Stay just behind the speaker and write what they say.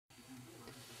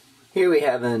Here we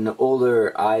have an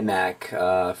older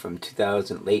iMac from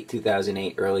late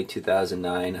 2008, early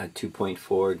 2009, a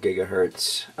 2.4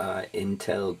 gigahertz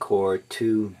Intel Core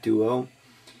 2 Duo.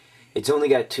 It's only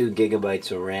got 2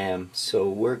 gigabytes of RAM, so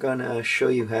we're gonna show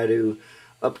you how to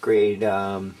upgrade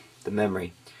the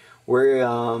memory. We're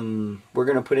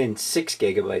gonna put in 6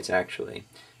 gigabytes actually.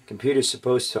 The computer's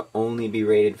supposed to only be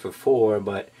rated for 4,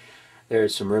 but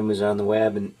there's some rumors on the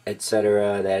web and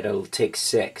etc. that it'll take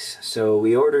 6. So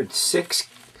we ordered 6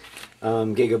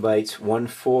 gigabytes, one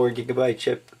 4 gigabyte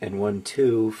chip and one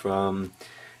 2 from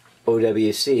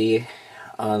OWC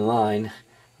online. It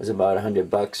was about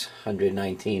 $100,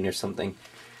 119 or something.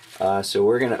 So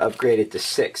we're gonna upgrade it to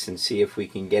 6 and see if we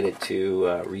can get it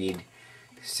to read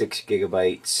 6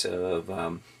 gigabytes of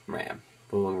RAM.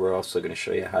 We're also going to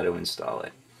show you how to install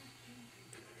it.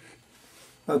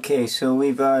 Okay, so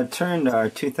we've turned our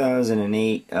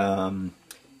 2008 2.4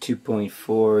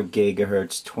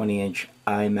 gigahertz 20-inch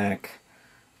iMac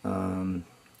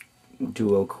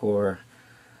dual core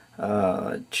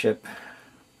chip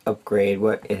upgrade.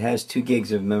 It has 2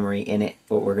 gigs of memory in it.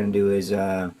 What we're going to do is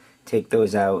take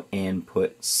those out and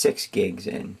put 6 gigs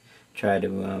in. Try to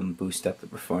boost up the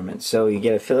performance. So you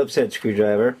get a Phillips head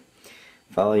screwdriver,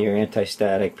 follow your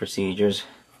anti-static procedures,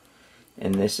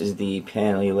 and this is the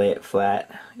panel. You lay it flat,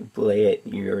 you lay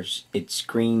its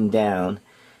screen down,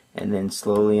 and then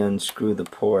slowly unscrew the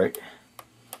port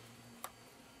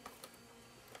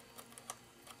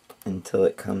until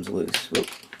it comes loose. Whoop.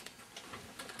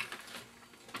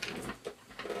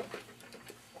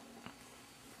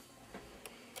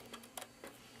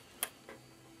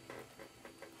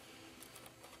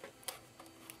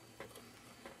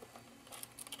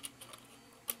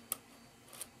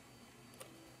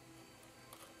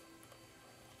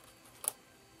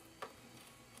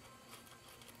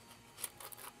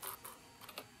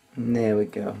 And there we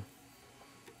go.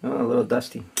 Oh, a little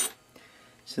dusty.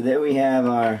 So there we have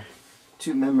our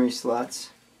 2 memory slots,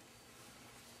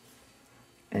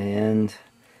 and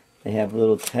they have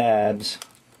little tabs.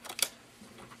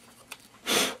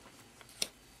 So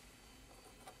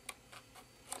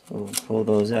we'll pull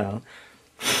those out.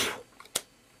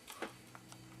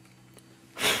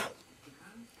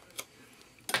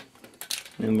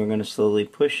 Then we're going to slowly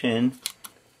push in.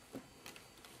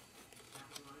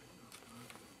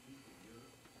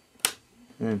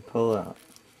 And then pull out.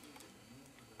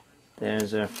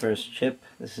 There's our first chip.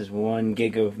 This is 1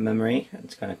 gig of memory.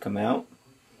 It's going to come out.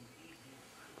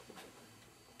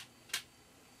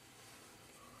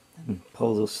 And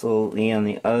pull slowly on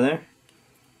the other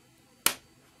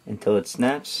until it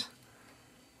snaps.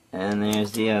 And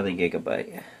there's the other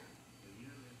gigabyte.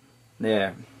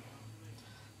 There.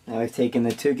 Now I've taken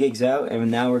the 2 gigs out,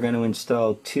 and now we're going to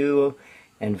install 2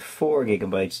 and 4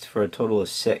 gigabytes for a total of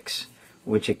 6.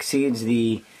 Which exceeds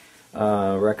the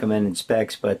recommended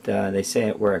specs, but they say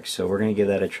it works, so we're going to give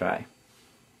that a try.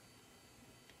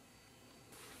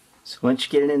 So once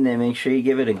you get it in there, make sure you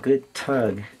give it a good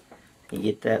tug. You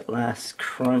get that last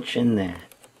crunch in there.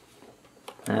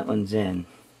 That one's in.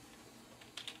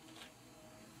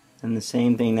 And the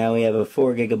same thing, now we have a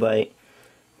 4 gigabyte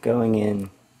going in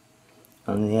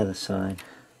on the other side.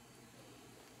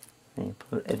 And you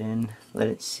put it in, let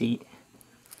it seat.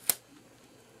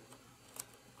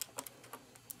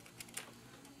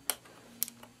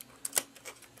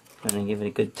 And give it a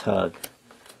good tug.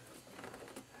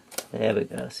 There we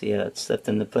go. See how it slipped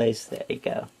into place? There you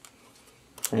go.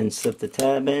 And slip the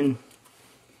tab in.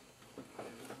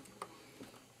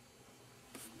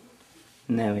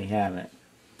 And there we have it.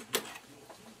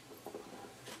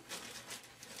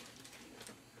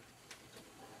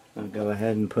 We'll go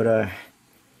ahead and put our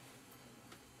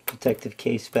protective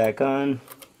case back on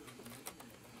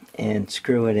and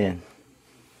screw it in.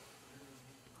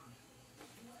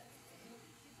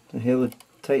 So here we'll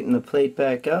tighten the plate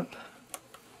back up.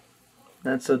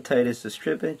 Not so tight as to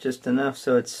strip it, just enough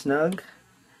so it's snug.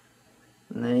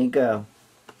 And there you go.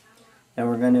 Now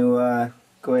we're going to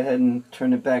go ahead and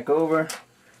turn it back over,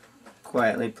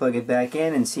 quietly plug it back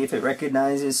in, and see if it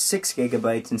recognizes 6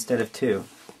 gigabytes instead of 2.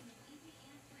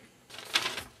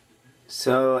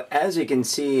 So as you can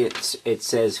see, it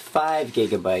says 5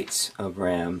 gigabytes of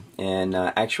RAM. In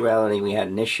actuality, we had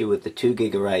an issue with the 2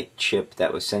 gigabyte chip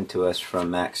that was sent to us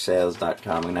from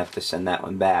MacSales.com. We're going to have to send that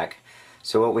one back.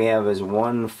 So what we have is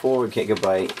 1 4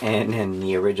 gigabyte and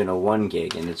the original 1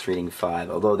 gig, and it's reading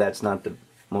 5. Although that's not the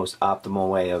most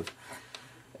optimal way of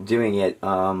doing it,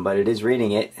 but it is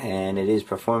reading it and it is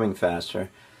performing faster.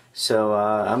 So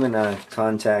I'm going to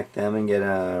contact them and get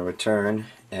a return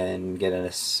and get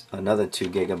another 2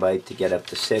 gigabyte to get up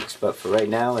to 6, but for right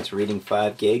now it's reading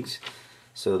 5 gigs.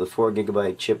 So the 4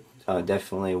 gigabyte chip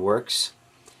definitely works,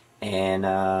 and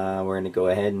we're going to go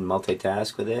ahead and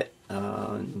multitask with it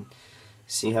and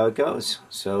see how it goes.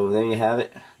 So there you have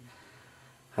it,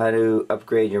 how to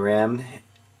upgrade your RAM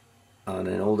on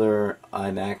an older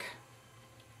iMac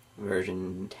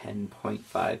version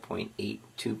 10.5.8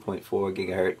 2.4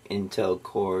 gigahertz Intel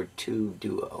Core 2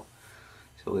 Duo.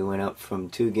 So we went up from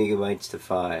 2 gigabytes to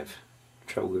 5.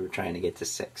 We were trying to get to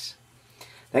 6.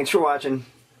 Thanks for watching.